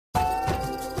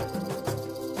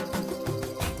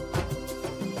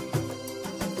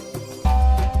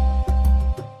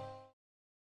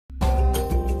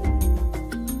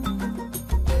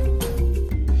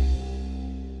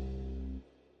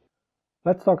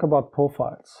Let's talk about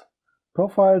profiles.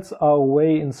 Profiles are a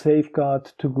way in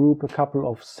Safeguard to group a couple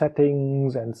of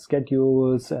settings and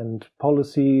schedules and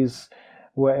policies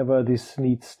wherever this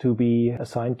needs to be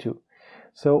assigned to.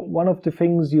 So one of the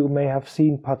things you may have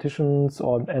seen partitions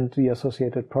and the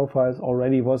associated profiles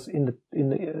already was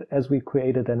as we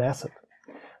created an asset.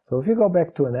 So if you go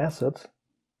back to an asset,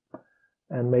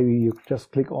 and maybe you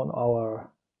just click on our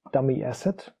dummy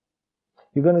asset,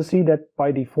 you're going to see that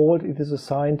by default it is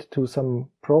assigned to some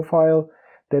profile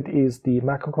that is the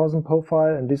macrocosm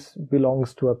profile, and this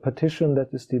belongs to a partition that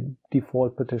is the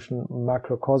default partition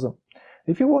macrocosm.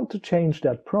 If you want to change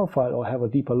that profile or have a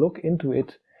deeper look into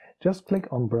it, just click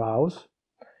on Browse.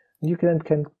 You can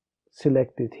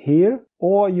select it here,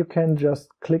 or you can just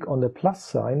click on the plus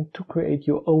sign to create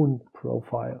your own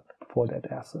profile for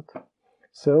that asset.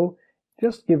 So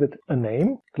just give it a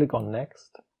name, click on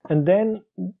Next, and then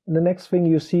the next thing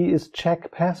you see is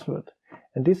Check Password.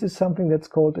 And this is something that's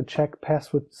called a Check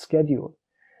Password schedule.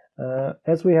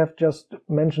 As we have just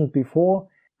mentioned before,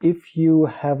 if you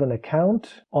have an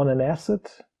account on an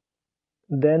asset,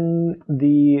 then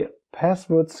the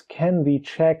passwords can be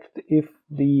checked if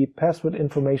the password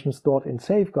information stored in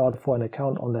Safeguard for an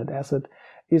account on that asset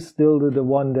is still the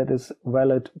one that is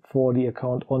valid for the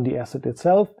account on the asset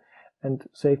itself, and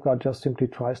Safeguard just simply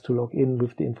tries to log in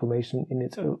with the information in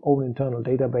its own internal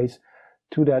database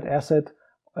to that asset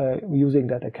using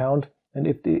that account, and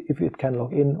if it can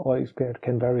log in or if it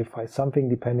can verify something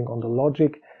depending on the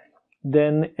logic,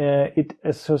 then it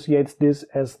associates this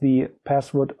as the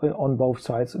password on both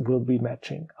sides will be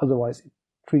matching. Otherwise, it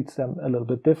treats them a little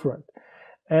bit different.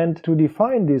 And to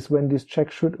define this, when this check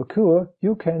should occur,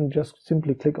 you can just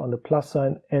simply click on the plus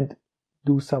sign and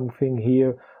do something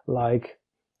here like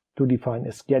to define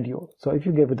a schedule. So if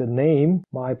you give it a name,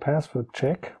 my password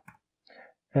check,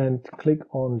 and click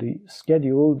on the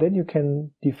schedule, then you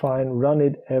can define run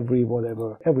it every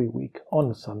week on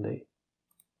a Sunday.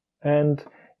 And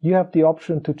you have the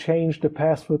option to change the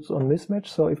passwords on mismatch.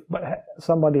 So if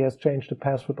somebody has changed the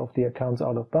password of the accounts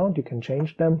out of bound, you can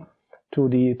change them to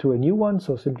a new one.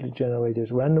 So simply generate a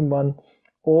random one.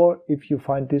 Or if you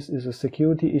find this is a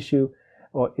security issue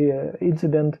or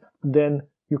incident, then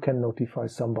you can notify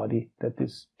somebody that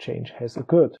this change has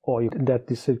occurred, or that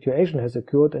this situation has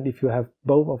occurred. And if you have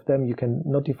both of them, you can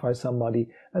notify somebody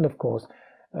and of course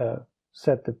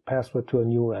set the password to a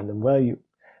new random value.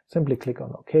 Simply click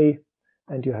on OK.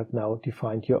 And you have now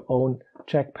defined your own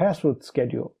check password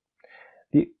schedule.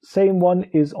 The same one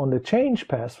is on the change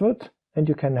password, and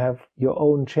you can have your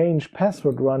own change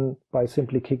password run by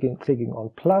simply clicking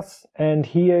on plus. And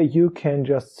here you can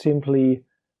just simply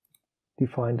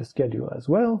define the schedule as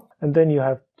well. And then you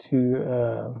have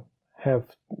to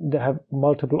have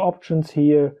multiple options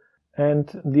here.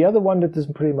 And the other one that is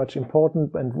pretty much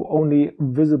important and only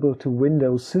visible to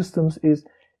Windows systems is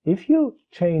if you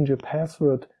change a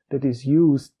password that is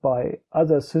used by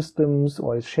other systems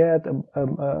or is shared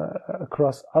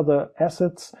across other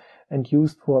assets and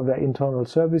used for their internal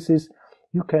services,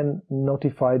 you can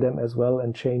notify them as well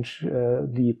and change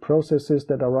the processes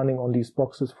that are running on these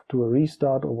boxes to a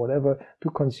restart or whatever to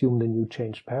consume the new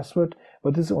changed password,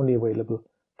 but this is only available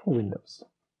for Windows.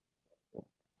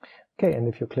 Okay, and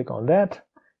if you click on that,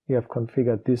 you have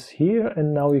configured this here,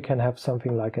 and now you can have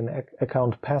something like an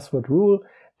account password rule.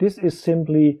 This is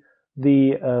simply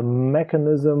the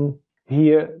mechanism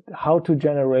here how to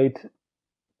generate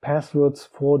passwords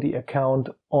for the account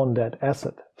on that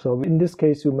asset. So in this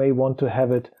case you may want to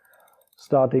have it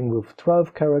starting with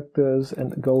 12 characters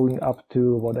and going up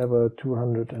to whatever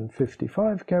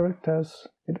 255 characters.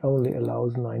 It only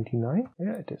allows 99.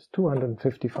 Yeah, it is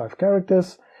 255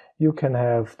 characters. You can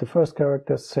have the first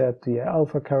character set, the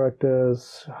alpha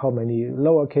characters, how many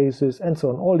lower cases, and so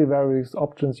on. All the various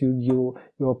options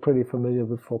you're pretty familiar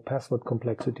with for password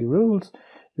complexity rules.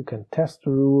 You can test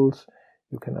the rules.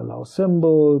 You can allow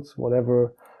symbols,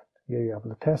 whatever. Here you have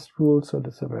the test rule, so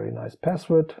that's a very nice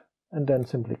password. And then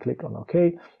simply click on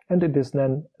OK. And it is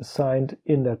then assigned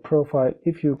in that profile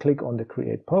if you click on the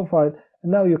Create Profile.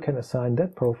 And now you can assign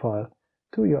that profile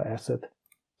to your asset.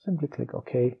 Simply click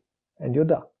OK, and you're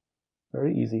done.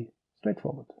 Very easy,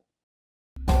 straightforward.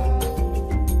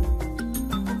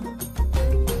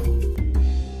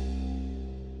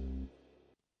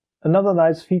 Another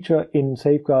nice feature in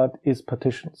Safeguard is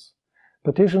partitions.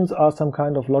 Partitions are some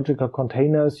kind of logical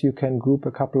containers you can group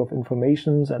a couple of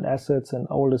informations and assets and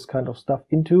all this kind of stuff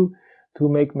into to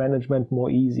make management more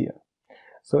easier.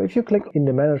 So if you click in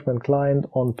the management client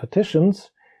on partitions,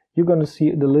 you're going to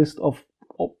see the list of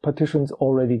partitions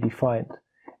already defined.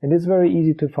 And it's very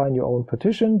easy to find your own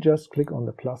partition. Just click on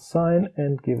the plus sign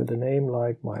and give it a name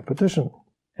like my partition.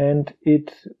 And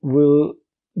it will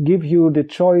give you the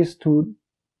choice to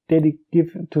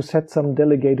set some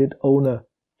delegated owner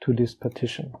to this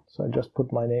partition. So I just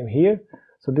put my name here.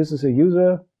 So this is a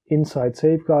user inside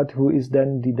Safeguard who is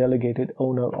then the delegated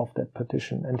owner of that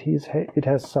partition, and it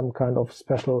has some kind of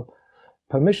special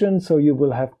permission. So you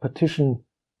will have partition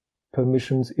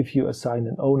permissions if you assign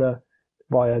an owner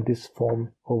via this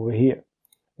form over here.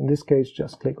 In this case,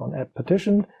 just click on Add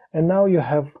Partition, and now you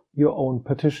have your own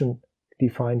partition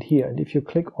defined here. And if you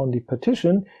click on the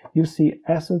partition, you see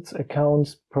assets,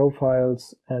 accounts,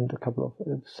 profiles, and a couple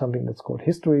of something that's called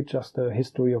history, just a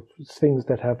history of things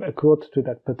that have occurred to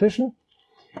that partition.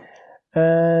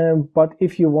 But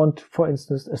if you want, for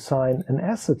instance, assign an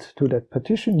asset to that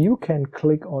partition, you can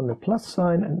click on the plus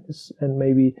sign and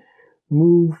maybe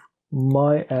move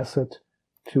my asset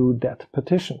to that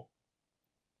partition.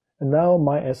 And now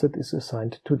my asset is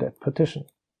assigned to that partition.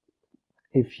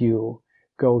 If you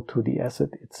go to the asset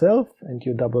itself and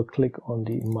you double click on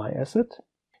the my asset,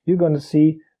 you're going to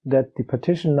see that the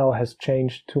partition now has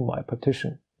changed to my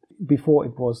partition. Before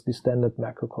it was the standard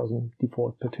macrocosm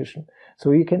default partition.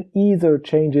 So you can either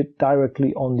change it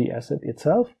directly on the asset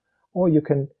itself, or you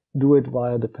can do it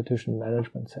via the partition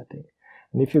management setting.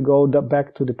 And if you go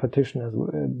back to the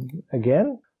partition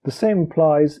again, the same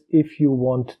applies if you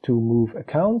want to move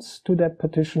accounts to that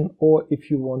partition, or if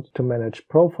you want to manage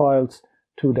profiles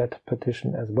to that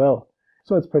partition as well.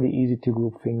 So it's pretty easy to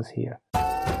group things here.